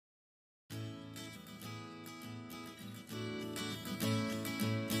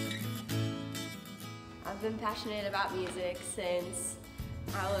I've been passionate about music since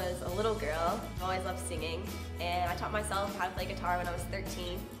I was a little girl. I've always loved singing, and I taught myself how to play guitar when I was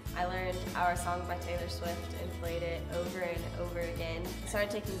 13. I learned Our Song by Taylor Swift and played it over and over again. I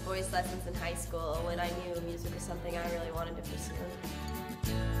started taking voice lessons in high school when I knew music was something I really wanted to pursue. I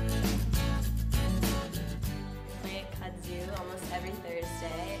play at kudzu almost every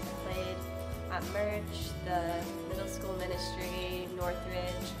Thursday. I played at Merch, the middle school ministry,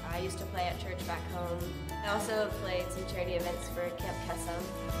 Northridge. I used to play at church back home. I also played some charity events for Camp Kesem.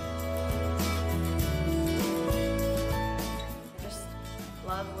 I just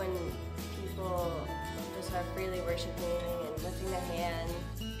love when people just are freely worshiping and lifting their hands.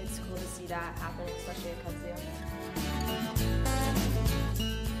 It's cool to see that happen, especially at kudzu.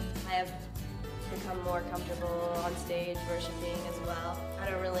 I have become more comfortable on stage worshiping as well. I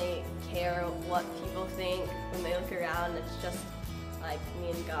don't really care what people think when they look around. It's just like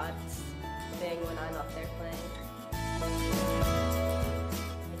me and God's thing when I'm up there playing. I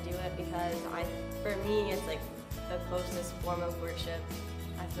do it because for me, it's like the closest form of worship.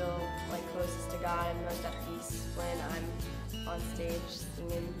 I feel like closest to God and most at peace when I'm on stage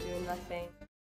singing, doing my thing.